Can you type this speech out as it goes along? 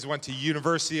Went to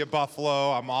University of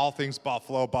Buffalo. I'm all things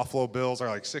Buffalo. Buffalo Bills are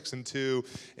like 6-2,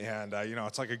 and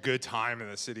it's like a good time in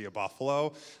the city of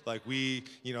Buffalo. Like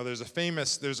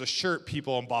there's a shirt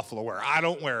people in Buffalo wear. I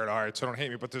don't wear it, all right, so don't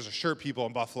hate me, but there's a shirt people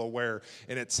in Buffalo wear,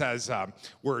 and it says,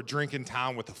 we're a drinking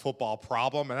town with a football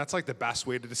problem, and that's like the best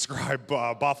way to describe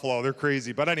Buffalo. They're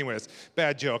crazy, but anyways,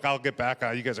 bad joke. I'll get back.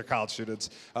 You guys are college students,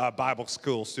 Bible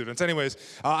school students. Anyways,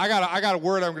 I got a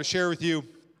word I'm going to share with you.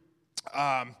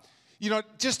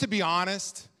 Just to be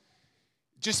honest,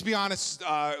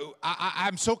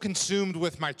 I'm so consumed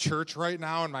with my church right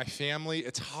now and my family,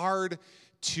 it's hard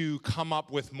to come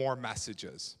up with more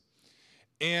messages.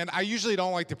 And I usually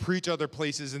don't like to preach other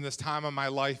places in this time of my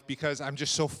life because I'm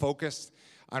just so focused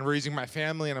on raising my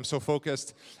family and I'm so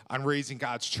focused on raising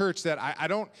God's church that I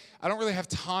don't really have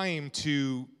time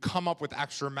to come up with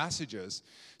extra messages.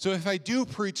 So if I do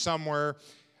preach somewhere,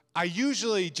 I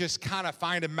usually just kind of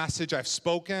find a message I've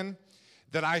spoken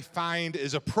that I find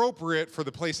is appropriate for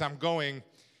the place I'm going,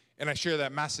 and I share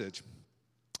that message.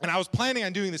 And I was planning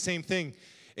on doing the same thing,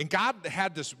 and God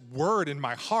had this word in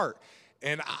my heart,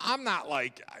 and I'm not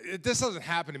like, this isn't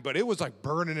happening, but it was like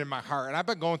burning in my heart, and I've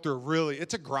been going through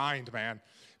it's a grind, man.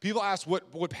 People ask what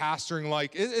pastoring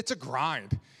like, it's a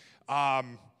grind.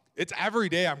 It's every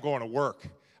day I'm going to work.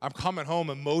 I'm coming home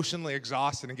emotionally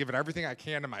exhausted and giving everything I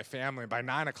can to my family, and by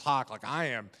 9 o'clock, like I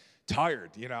am tired,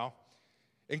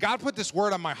 And God put this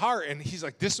word on my heart, and he's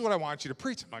like, this is what I want you to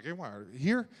preach. I'm like, hey, want to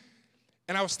hear?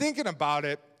 And I was thinking about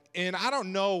it, and I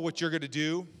don't know what you're going to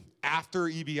do after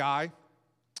EBI.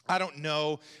 I don't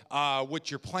know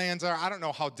what your plans are. I don't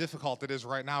know how difficult it is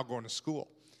right now going to school.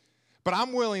 But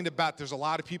I'm willing to bet there's a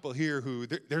lot of people here who,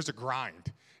 there's a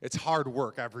grind. It's hard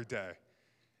work every day.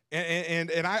 And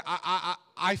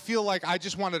I feel like I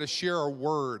just wanted to share a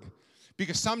word,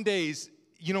 because some days,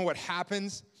 you know what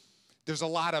happens? There's a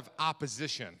lot of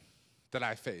opposition that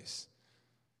I face.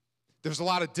 There's a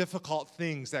lot of difficult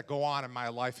things that go on in my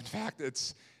life. In fact,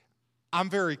 I'm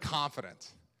very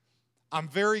confident. I'm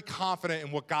very confident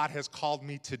in what God has called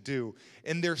me to do.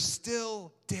 And there's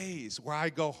still days where I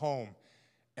go home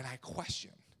and I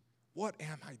question, what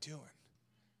am I doing?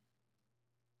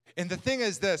 And the thing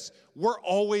is this, we're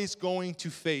always going to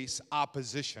face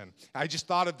opposition. I just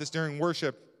thought of this during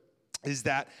worship, is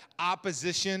that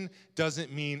opposition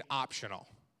doesn't mean optional.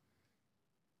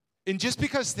 And just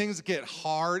because things get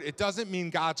hard, it doesn't mean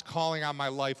God's calling on my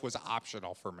life was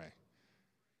optional for me.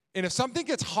 And if something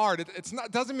gets hard, it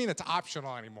doesn't mean it's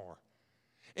optional anymore.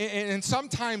 And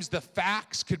sometimes the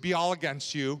facts could be all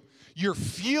against you. Your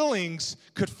feelings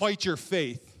could fight your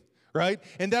faith, right?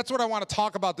 And that's what I want to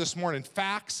talk about this morning,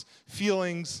 facts,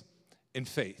 feelings, and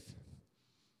faith.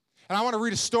 And I want to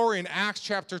read a story in Acts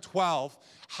chapter 12,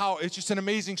 how it's just an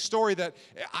amazing story that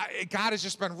God has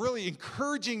just been really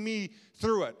encouraging me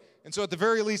through it. And so at the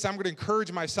very least, I'm going to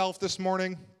encourage myself this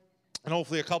morning, and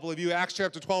hopefully a couple of you. Acts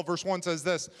chapter 12, verse 1 says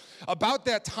this, about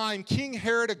that time, King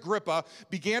Herod Agrippa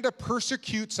began to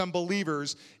persecute some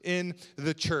believers in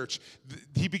the church.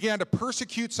 He began to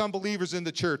persecute some believers in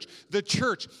the church. The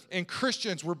church and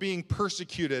Christians were being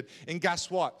persecuted. And guess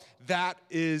what? That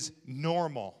is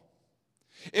normal.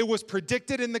 It was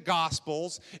predicted in the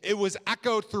Gospels. It was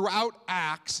echoed throughout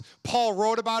Acts. Paul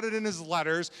wrote about it in his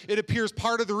letters. It appears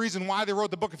part of the reason why they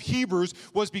wrote the book of Hebrews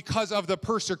was because of the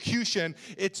persecution.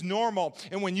 It's normal.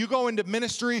 And when you go into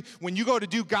ministry, when you go to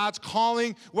do God's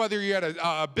calling, whether you're at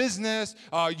a business,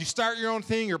 you start your own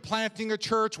thing, you're planting a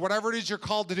church, whatever it is you're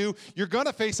called to do, you're going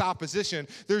to face opposition.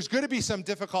 There's going to be some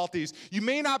difficulties. You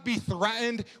may not be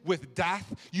threatened with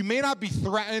death. You may not be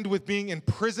threatened with being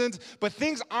imprisoned, but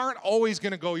things aren't always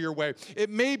going to go your way. It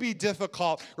may be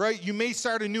difficult, right? You may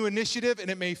start a new initiative and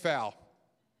it may fail.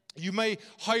 You may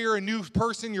hire a new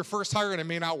person, your first hire, and it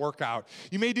may not work out.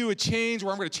 You may do a change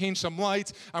where I'm going to change some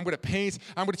lights, I'm going to paint,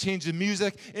 I'm going to change the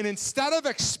music, and instead of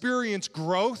experience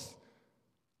growth,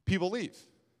 people leave.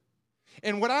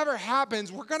 And whatever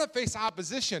happens, we're going to face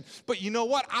opposition. But you know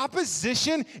what?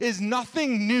 Opposition is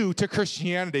nothing new to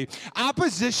Christianity.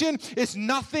 Opposition is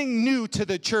nothing new to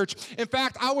the church. In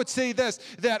fact, I would say this,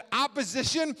 that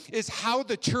opposition is how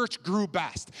the church grew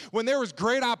best. When there was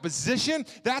great opposition,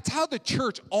 that's how the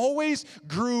church always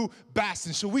grew best.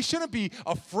 And so we shouldn't be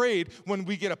afraid when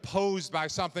we get opposed by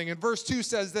something. And verse 2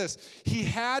 says this, he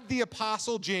had the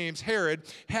apostle James, Herod,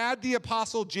 had the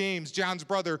apostle James, John's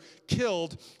brother,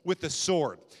 killed with the sword.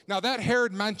 Now that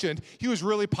Herod mentioned, he was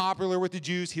really popular with the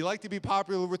Jews. He liked to be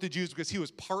popular with the Jews because he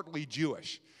was partly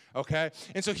Jewish, okay?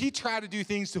 And so he tried to do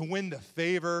things to win the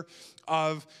favor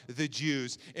of the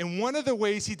Jews. And one of the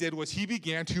ways he did was he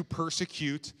began to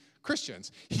persecute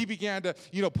Christians. He began to,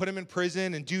 put them in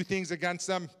prison and do things against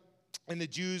them, and the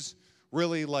Jews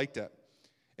really liked it.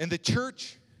 And the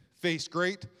church faced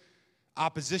great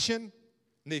opposition,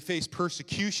 and they faced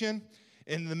persecution.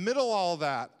 In the middle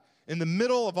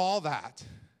of all that,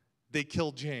 they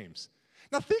killed James.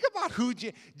 Now think about who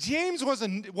James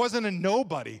wasn't a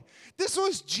nobody. This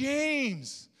was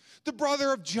James, the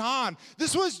brother of John.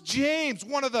 This was James,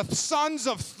 one of the sons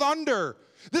of thunder.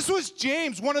 This was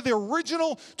James, one of the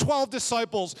original 12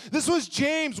 disciples. This was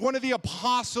James, one of the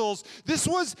apostles. This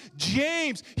was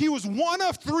James. He was one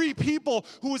of 3 people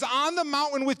who was on the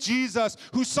mountain with Jesus,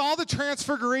 who saw the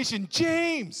transfiguration.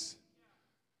 James.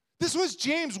 This was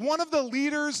James, one of the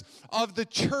leaders of the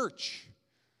church.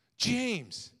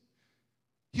 James.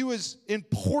 He was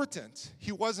important.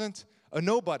 He wasn't a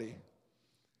nobody.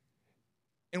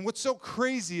 And what's so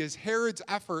crazy is Herod's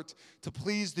effort to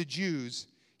please the Jews,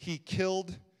 he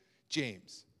killed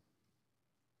James.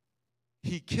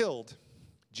 He killed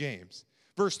James.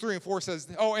 Verse 3 and 4 says,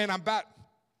 and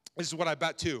this is what I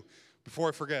bet too, before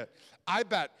I forget. I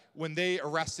bet when they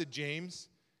arrested James,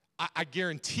 I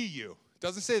guarantee you, it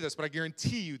doesn't say this, but I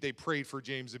guarantee you they prayed for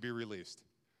James to be released.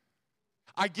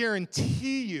 I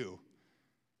guarantee you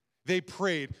they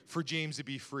prayed for James to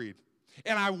be freed.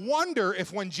 And I wonder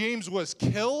if when James was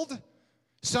killed,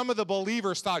 some of the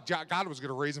believers thought God was going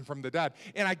to raise him from the dead.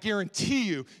 And I guarantee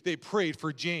you they prayed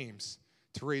for James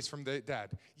to raise from the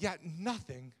dead. Yet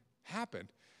nothing happened.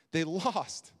 They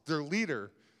lost their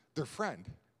leader, their friend,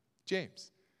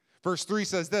 James. Verse 3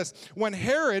 says this, when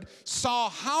Herod saw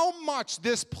how much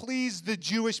this pleased the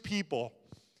Jewish people,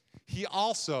 he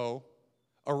also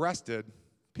arrested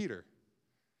Peter.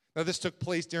 Now, this took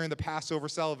place during the Passover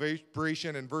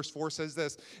celebration, and verse 4 says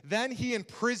this, then he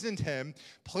imprisoned him,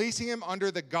 placing him under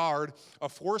the guard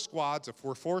of 4 squads of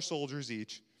 4 soldiers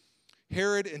each.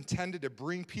 Herod intended to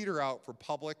bring Peter out for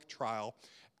public trial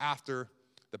after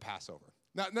the Passover.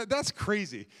 Now, that's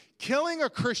crazy. Killing a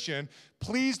Christian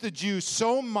pleased the Jews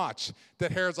so much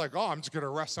that Herod's like, I'm just going to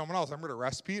arrest someone else. I'm going to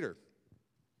arrest Peter.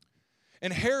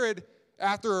 And Herod,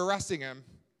 after arresting him,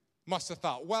 must have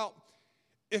thought, well,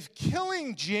 if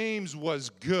killing James was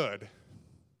good,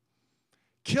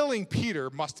 killing Peter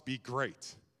must be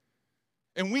great.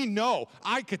 And we know,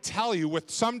 I could tell you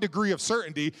with some degree of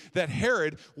certainty that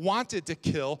Herod wanted to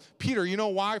kill Peter. You know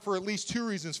why? For at least 2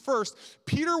 reasons. First,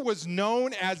 Peter was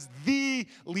known as the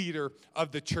leader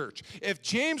of the church. If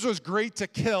James was great to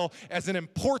kill as an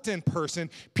important person,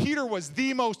 Peter was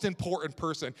the most important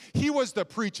person. He was the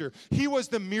preacher. He was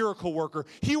the miracle worker.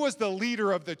 He was the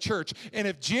leader of the church. And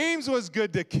if James was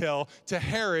good to kill, to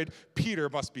Herod, Peter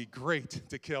must be great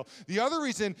to kill. The other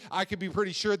reason I could be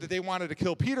pretty sure that they wanted to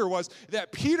kill Peter was that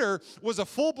Peter was a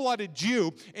full-blooded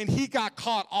Jew, and he got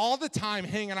caught all the time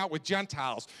hanging out with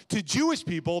Gentiles. To Jewish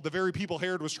people, the very people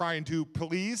Herod was trying to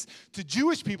please, to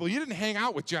Jewish people, you didn't hang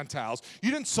out with Gentiles.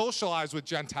 You didn't socialize with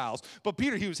Gentiles. But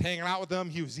Peter, he was hanging out with them.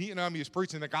 He was eating them. He was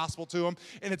preaching the gospel to them.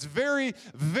 And it's very,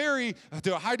 very,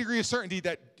 to a high degree of certainty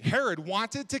that Herod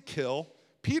wanted to kill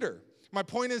Peter. My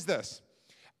point is this.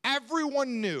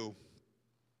 Everyone knew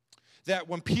that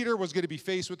when Peter was going to be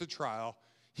faced with the trial,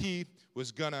 he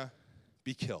was going to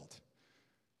be killed.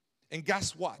 And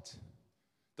guess what?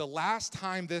 The last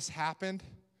time this happened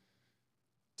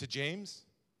to James,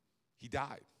 he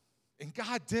died. And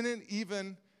God didn't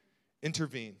even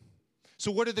intervene. So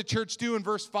what did the church do in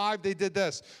verse 5? They did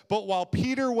this. But while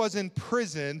Peter was in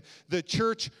prison, the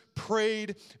church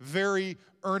prayed very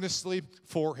earnestly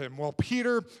for him. While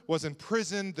Peter was in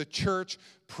prison, the church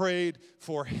prayed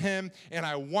for him. And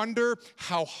I wonder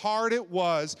how hard it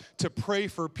was to pray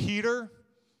for Peter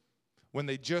when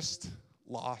they just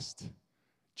lost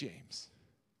James.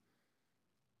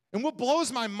 And what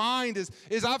blows my mind is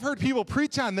I've heard people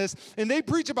preach on this, and they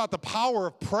preach about the power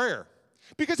of prayer.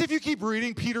 Because if you keep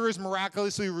reading, Peter is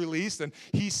miraculously released and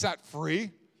he's set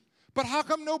free. But how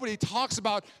come nobody talks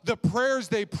about the prayers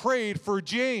they prayed for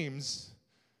James,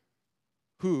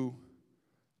 who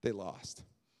they lost?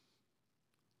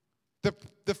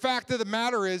 The fact of the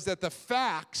matter is that the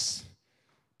facts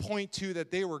point to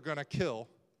that they were going to kill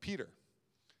Peter.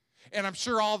 And I'm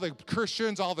sure all the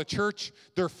Christians, all the church,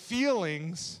 their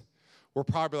feelings were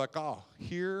probably like,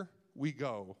 here we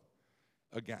go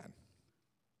again.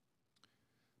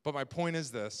 But my point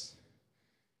is this.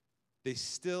 They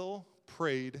still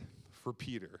prayed for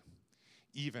Peter,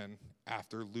 even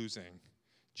after losing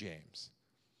James.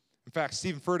 In fact,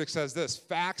 Stephen Furtick says this,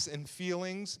 facts and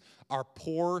feelings are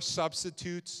poor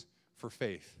substitutes for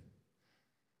faith.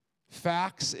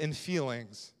 Facts and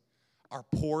feelings are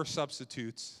poor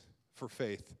substitutes for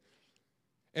faith.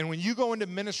 And when you go into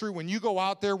ministry, when you go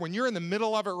out there, when you're in the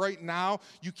middle of it right now,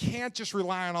 you can't just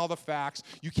rely on all the facts.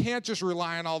 You can't just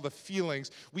rely on all the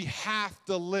feelings. We have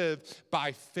to live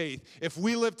by faith. If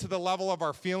we live to the level of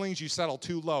our feelings, you settle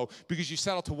too low because you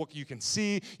settle to what you can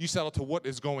see. You settle to what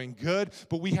is going good.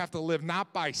 But we have to live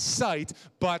not by sight,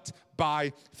 but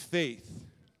by faith.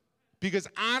 Because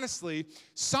honestly,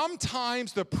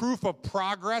 sometimes the proof of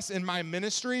progress in my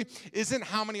ministry isn't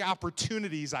how many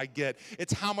opportunities I get.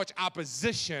 It's how much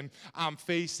opposition I'm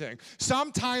facing.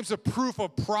 Sometimes the proof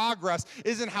of progress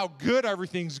isn't how good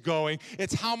everything's going.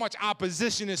 It's how much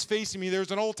opposition is facing me.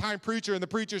 There's an old-time preacher, and the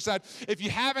preacher said, if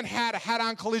you haven't had a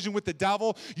head-on collision with the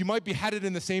devil, you might be headed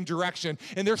in the same direction.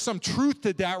 And there's some truth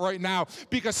to that right now,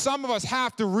 because some of us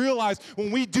have to realize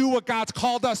when we do what God's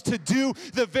called us to do,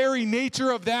 the very nature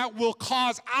of that will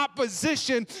cause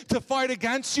opposition to fight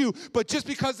against you. But just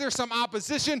because there's some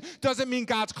opposition doesn't mean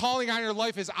God's calling on your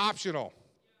life is optional.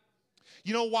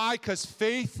 You know why? Because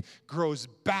faith grows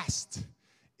best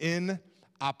in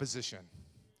opposition.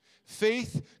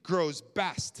 Faith grows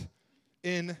best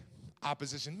in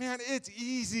opposition. Man, it's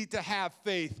easy to have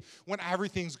faith when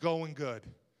everything's going good.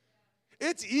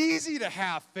 It's easy to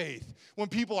have faith when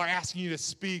people are asking you to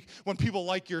speak, when people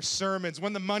like your sermons,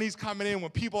 when the money's coming in, when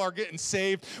people are getting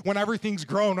saved, when everything's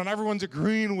growing, when everyone's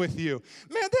agreeing with you.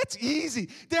 Man, that's easy.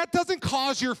 That doesn't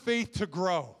cause your faith to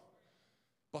grow.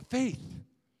 But faith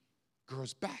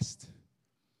grows best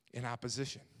in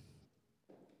opposition.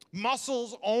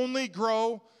 Muscles only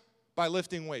grow by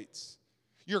lifting weights.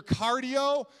 Your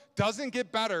cardio doesn't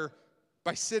get better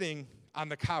by sitting on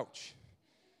the couch.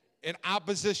 In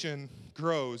opposition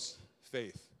grows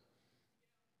faith.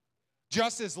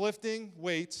 Just as lifting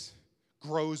weights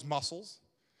grows muscles,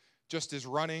 just as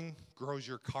running grows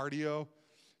your cardio,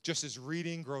 just as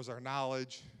reading grows our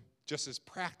knowledge, just as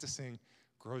practicing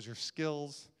grows your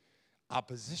skills,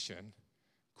 opposition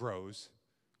grows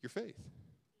your faith.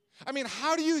 I mean,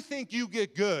 how do you think you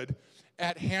get good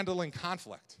at handling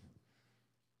conflict?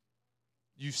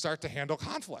 You start to handle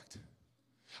conflict.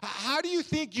 How do you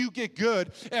think you get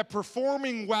good at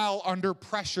performing well under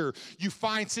pressure? You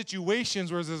find situations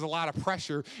where there's a lot of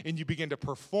pressure and you begin to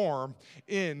perform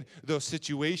in those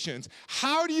situations.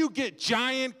 How do you get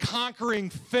giant conquering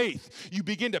faith? You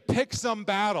begin to pick some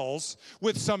battles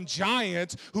with some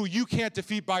giants who you can't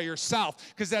defeat by yourself,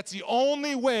 because that's the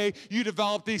only way you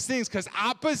develop these things, because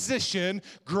opposition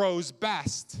grows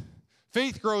best.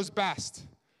 Faith grows best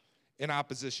in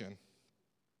opposition.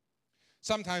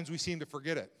 Sometimes we seem to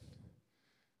forget it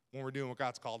when we're doing what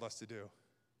God's called us to do.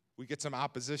 We get some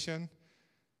opposition,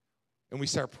 and we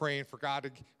start praying for God.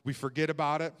 We forget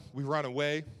about it. We run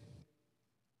away.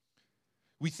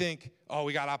 We think, oh,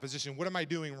 we got opposition. What am I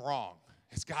doing wrong?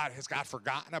 Has God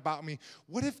forgotten about me?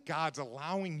 What if God's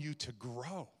allowing you to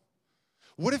grow?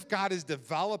 What if God is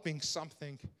developing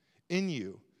something in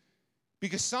you?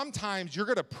 Because sometimes you're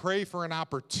going to pray for an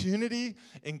opportunity,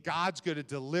 and God's going to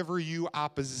deliver you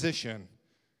opposition.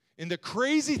 And the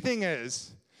crazy thing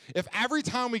is, if every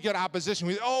time we get opposition,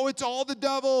 it's all the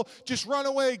devil, just run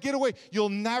away, get away, you'll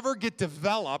never get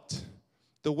developed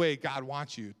the way God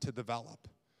wants you to develop.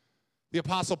 The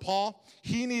Apostle Paul,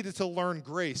 he needed to learn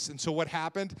grace. And so what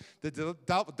happened? The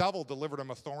devil delivered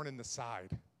him a thorn in the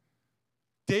side.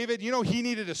 David, he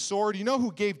needed a sword. You know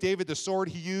who gave David the sword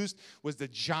he used? Was the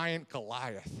giant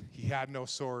Goliath. He had no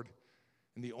sword,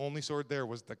 and the only sword there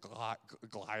was the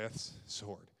Goliath's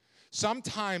sword.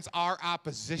 Sometimes our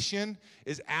opposition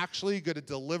is actually going to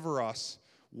deliver us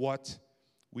what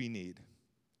we need.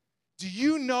 Do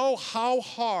you know how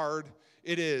hard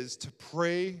it is to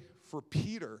pray for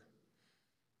Peter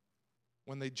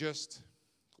when they just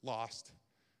lost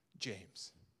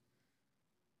James?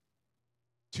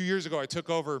 2 years ago, I took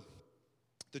over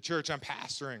the church I'm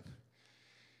pastoring.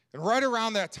 And right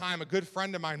around that time, a good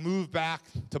friend of mine moved back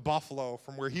to Buffalo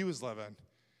from where he was living.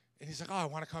 And he's like, I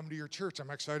want to come to your church. I'm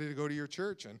excited to go to your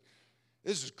church. And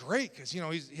this is great because, he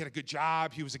had a good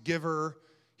job. He was a giver.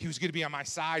 He was going to be on my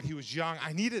side. He was young.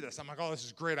 I needed this. I'm like, this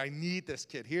is great. I need this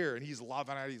kid here. And he's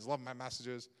loving it. He's loving my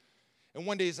messages. And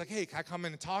one day he's like, hey, can I come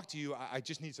in and talk to you? I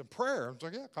just need some prayer. I was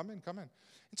like, yeah, come in.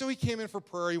 And so he came in for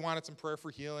prayer. He wanted some prayer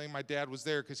for healing. My dad was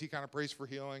there because he kind of prays for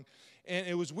healing. And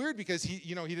it was weird because he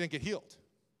didn't get healed.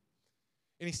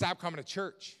 And he stopped coming to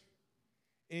church.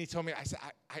 And he told me, I said,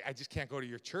 I just can't go to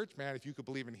your church, man. If you could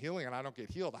believe in healing and I don't get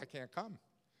healed, I can't come.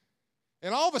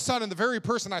 And all of a sudden, the very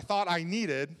person I thought I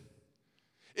needed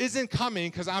isn't coming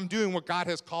because I'm doing what God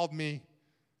has called me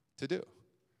to do.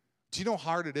 Do you know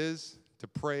how hard it is to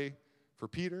pray for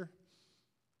Peter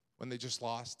when they just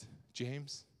lost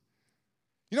James?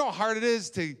 You know how hard it is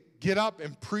to get up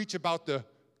and preach about the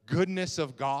goodness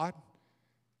of God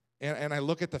And I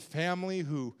look at the family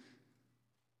who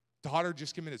daughter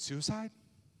just committed suicide.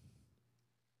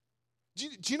 Do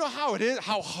you know how it is,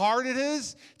 how hard it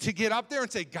is to get up there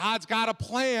and say, God's got a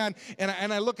plan?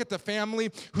 And I look at the family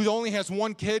who only has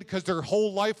one kid because their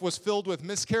whole life was filled with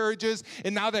miscarriages,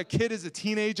 and now that kid is a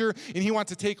teenager, and he wants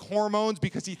to take hormones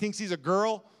because he thinks he's a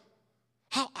girl.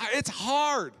 It's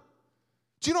hard.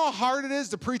 Do you know how hard it is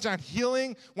to preach on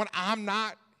healing when I'm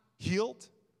not healed?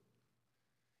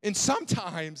 And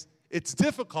sometimes it's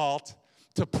difficult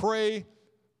to pray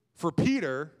for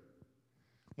Peter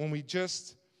when we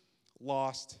just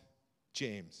lost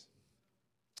James.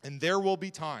 And there will be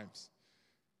times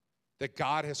that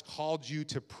God has called you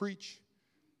to preach,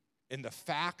 and the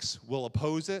facts will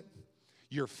oppose it.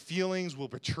 Your feelings will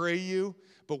betray you,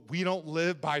 but we don't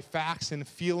live by facts and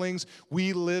feelings.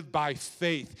 We live by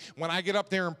faith. When I get up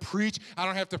there and preach, I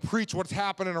don't have to preach what's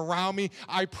happening around me.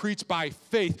 I preach by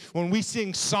faith. When we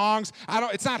sing songs,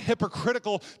 it's not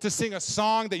hypocritical to sing a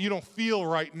song that you don't feel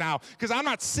right now, because I'm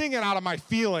not singing out of my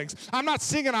feelings. I'm not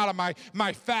singing out of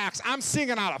my facts. I'm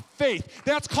singing out of faith.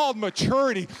 That's called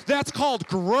maturity. That's called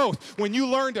growth. When you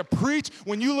learn to preach,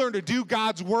 when you learn to do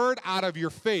God's word out of your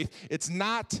faith, it's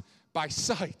not by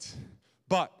sight,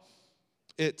 but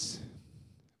it's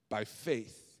by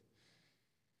faith.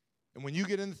 And when you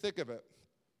get in the thick of it,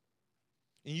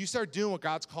 and you start doing what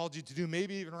God's called you to do,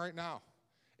 maybe even right now,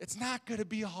 it's not going to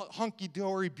be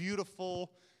hunky-dory,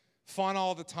 beautiful, fun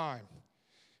all the time.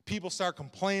 People start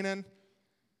complaining.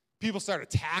 People start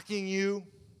attacking you.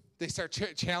 They start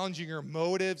challenging your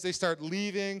motives. They start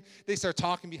leaving. They start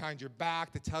talking behind your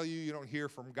back to tell you don't hear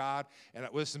from God. And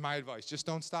this is my advice. Just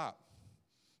don't stop.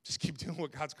 Just keep doing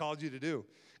what God's called you to do,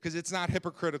 because it's not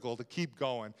hypocritical to keep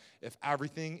going if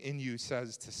everything in you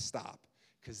says to stop,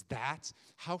 because that's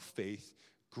how faith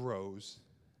grows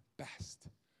best.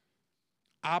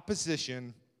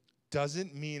 Opposition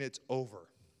doesn't mean it's over.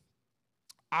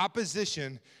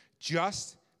 Opposition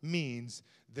just means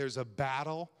there's a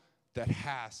battle that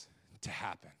has to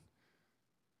happen.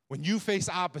 When you face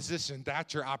opposition,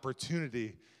 that's your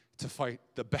opportunity to fight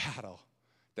the battle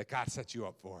that God set you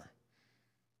up for.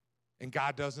 And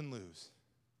God doesn't lose.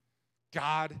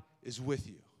 God is with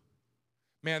you.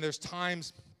 Man, there's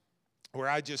times where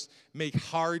I just make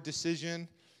hard decision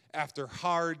after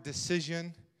hard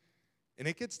decision, and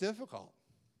it gets difficult.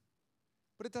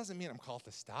 But it doesn't mean I'm called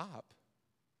to stop.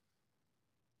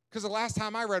 Because the last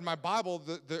time I read my Bible,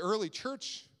 the early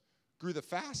church grew the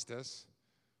fastest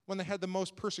when they had the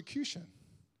most persecution.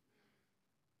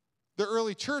 The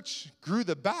early church grew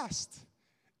the best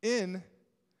in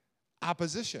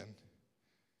opposition.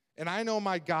 And I know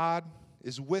my God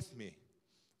is with me,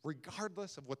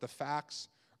 regardless of what the facts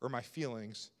or my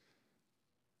feelings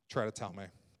try to tell me.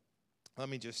 Let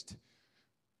me just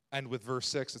end with verse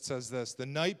 6. It says this: the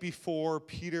night before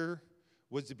Peter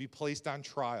was to be placed on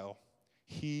trial,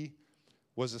 he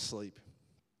was asleep.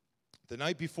 The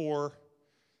night before,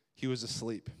 he was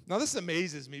asleep. Now, this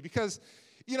amazes me because,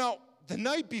 the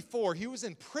night before, he was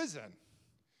in prison.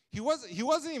 He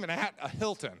wasn't even at a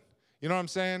Hilton. You know what I'm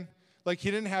saying? Like,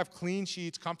 he didn't have clean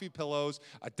sheets, comfy pillows,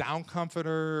 a down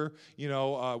comforter,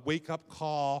 a wake-up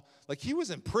call. Like, he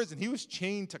was in prison. He was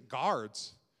chained to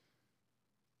guards,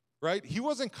 right? He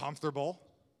wasn't comfortable.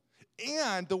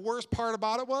 And the worst part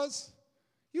about it was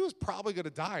he was probably going to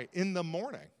die in the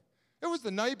morning. It was the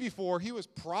night before. He was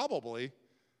probably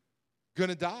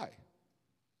going to die.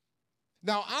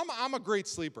 Now, I'm a great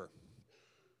sleeper.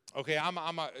 Okay,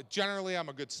 generally I'm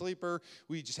a good sleeper.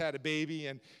 We just had a baby,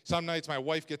 and some nights my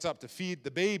wife gets up to feed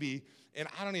the baby, and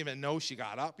I don't even know she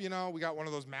got up, We got one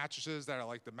of those mattresses that are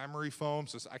like the memory foam,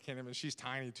 so I can't even, she's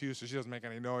tiny too, so she doesn't make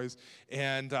any noise.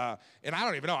 And I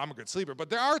don't even know, I'm a good sleeper. But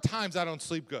there are times I don't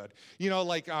sleep good.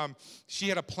 She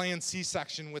had a planned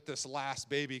C-section with this last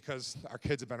baby because our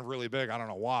kids have been really big. I don't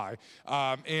know why.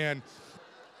 And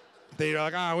they're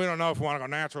like, we don't know if we want to go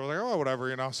natural. We're like,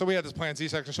 whatever, So we had this planned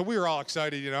C-section. So we were all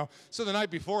excited, So the night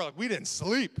before, we didn't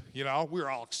sleep, We were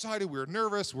all excited. We were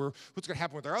nervous. What's going to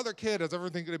happen with our other kid? Is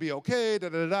everything going to be okay?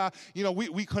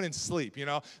 We couldn't sleep,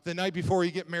 The night before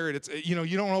you get married, it's,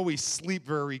 you don't always sleep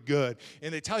very good.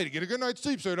 And they tell you to get a good night's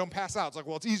sleep so you don't pass out. It's like,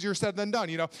 well, it's easier said than done,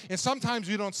 And sometimes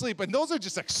we don't sleep. And those are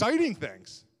just exciting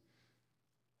things.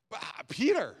 But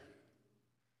Peter,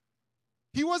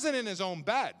 he wasn't in his own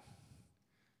bed.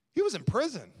 He was in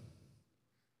prison.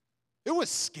 It was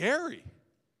scary.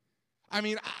 I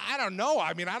don't know.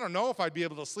 I don't know if I'd be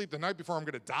able to sleep the night before I'm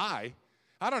going to die.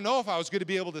 I don't know if I was going to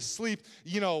be able to sleep,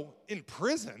 in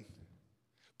prison.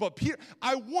 But Peter,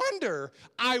 I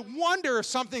wonder if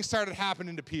something started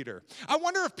happening to Peter. I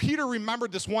wonder if Peter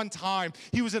remembered this one time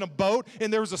he was in a boat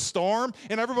and there was a storm,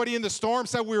 and everybody in the storm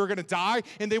said we were going to die,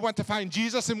 and they went to find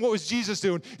Jesus, and what was Jesus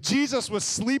doing? Jesus was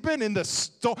sleeping in the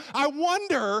storm. I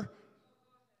wonder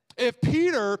if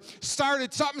Peter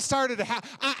something started to happen.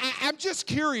 I'm just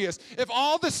curious if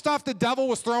all the stuff the devil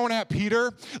was throwing at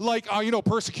Peter, like,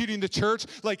 persecuting the church,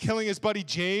 like killing his buddy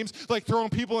James, like throwing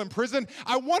people in prison,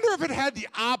 I wonder if it had the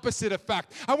opposite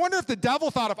effect. I wonder if the devil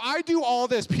thought, if I do all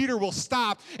this, Peter will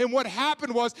stop. And what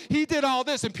happened was he did all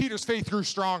this and Peter's faith grew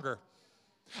stronger.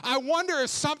 I wonder if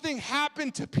something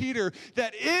happened to Peter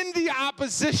that in the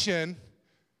opposition,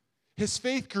 his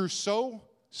faith grew so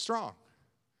strong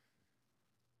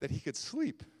that he could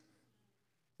sleep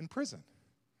in prison.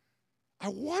 I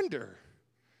wonder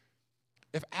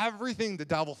if everything the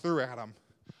devil threw at him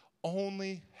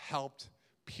only helped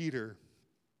Peter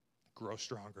grow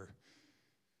stronger.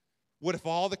 What if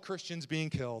all the Christians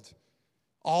being killed,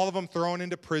 all of them thrown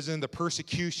into prison, the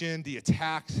persecution, the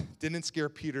attacks, didn't scare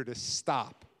Peter to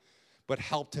stop, but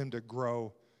helped him to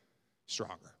grow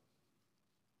stronger?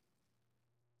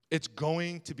 It's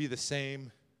going to be the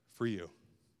same for you.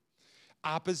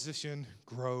 Opposition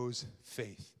grows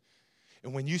faith.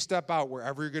 And when you step out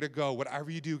wherever you're going to go,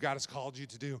 whatever you do, God has called you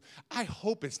to do, I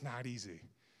hope it's not easy,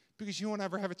 because you won't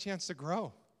ever have a chance to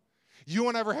grow. You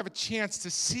won't ever have a chance to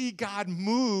see God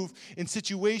move in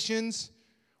situations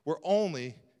where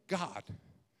only God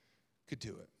could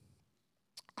do it.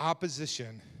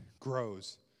 Opposition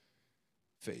grows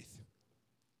faith.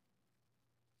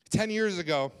 10 years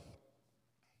ago,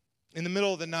 in the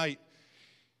middle of the night,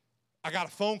 I got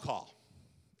a phone call.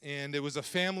 And it was a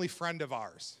family friend of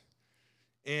ours.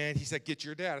 And he said, get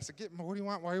your dad. I said, what do you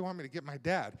want? Why do you want me to get my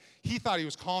dad? He thought he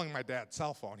was calling my dad's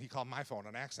cell phone. He called my phone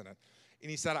on accident. And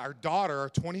he said, our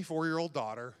 24-year-old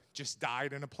daughter, just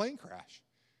died in a plane crash.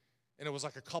 And it was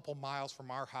like a couple miles from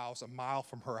our house, a mile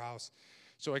from her house.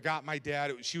 So I got my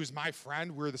dad. She was my friend.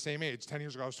 We were the same age. 10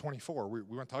 years ago, I was 24. We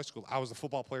went to high school. I was the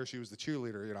football player. She was the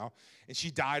cheerleader, And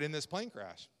she died in this plane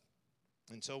crash.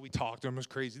 And so we talked to him. It was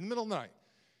crazy. In the middle of the night.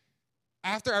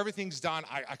 After everything's done,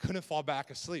 I couldn't fall back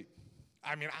asleep.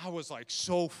 I mean, I was like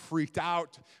so freaked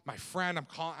out. My friend,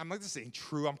 I'm like, this ain't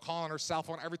true. I'm calling her cell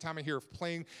phone. Every time I hear a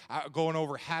plane going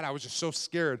overhead, I was just so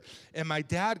scared. And my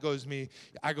dad goes to me,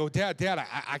 I go, Dad,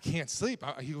 I can't sleep.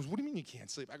 He goes, what do you mean you can't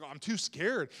sleep? I go, I'm too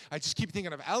scared. I just keep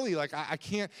thinking of Ellie. Like, I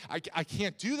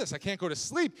can't do this. I can't go to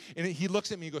sleep. And he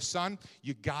looks at me and goes, son,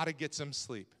 you got to get some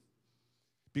sleep,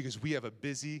 because we have a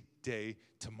busy day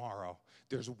tomorrow.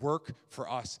 There's work for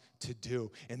us to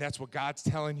do. And that's what God's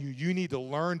telling you. You need to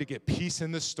learn to get peace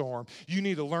in the storm. You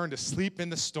need to learn to sleep in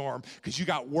the storm, because you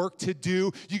got work to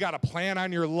do. You got a plan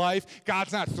on your life.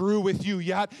 God's not through with you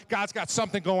yet. God's got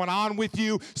something going on with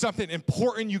you, something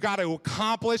important you got to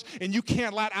accomplish, and you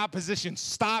can't let opposition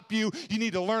stop you. You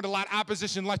need to learn to let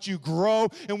opposition let you grow,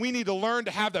 and we need to learn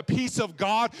to have the peace of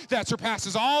God that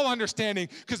surpasses all understanding,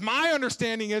 because my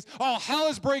understanding is all hell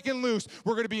is breaking loose.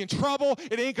 We're going to be in trouble.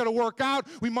 It ain't going to work out.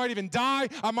 We might even die.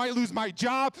 I might lose my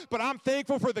job, but I'm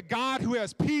thankful for the God who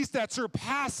has peace that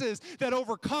surpasses, that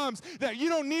overcomes, that you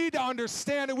don't need to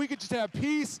understand it. We could just have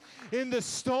peace in the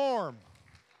storm.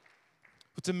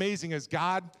 What's amazing is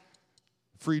God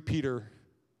freed Peter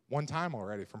one time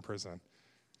already from prison.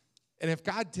 And if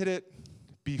God did it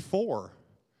before,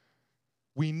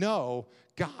 we know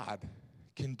God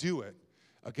can do it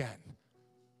again.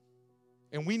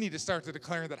 And we need to start to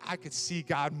declare that I could see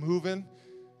God moving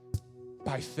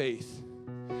by faith.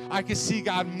 I can see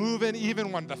God moving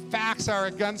even when the facts are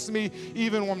against me,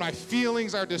 even when my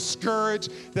feelings are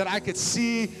discouraged, that I could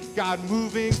see God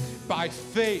moving by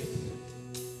faith.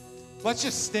 Let's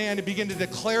just stand and begin to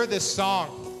declare this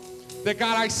song. That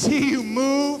God, I see you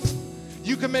move.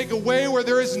 You can make a way where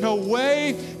there is no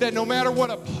way, that no matter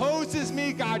what opposes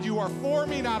me, God, you are for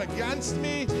me, not against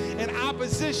me. And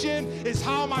opposition is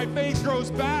how my faith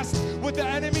grows best. What the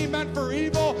enemy meant for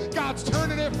evil, God's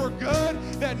turning it for good,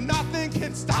 that nothing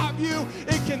can stop you.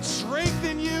 It can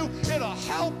strengthen you. It'll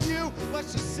help you.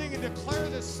 Let's just sing and declare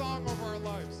this song over our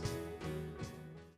lives.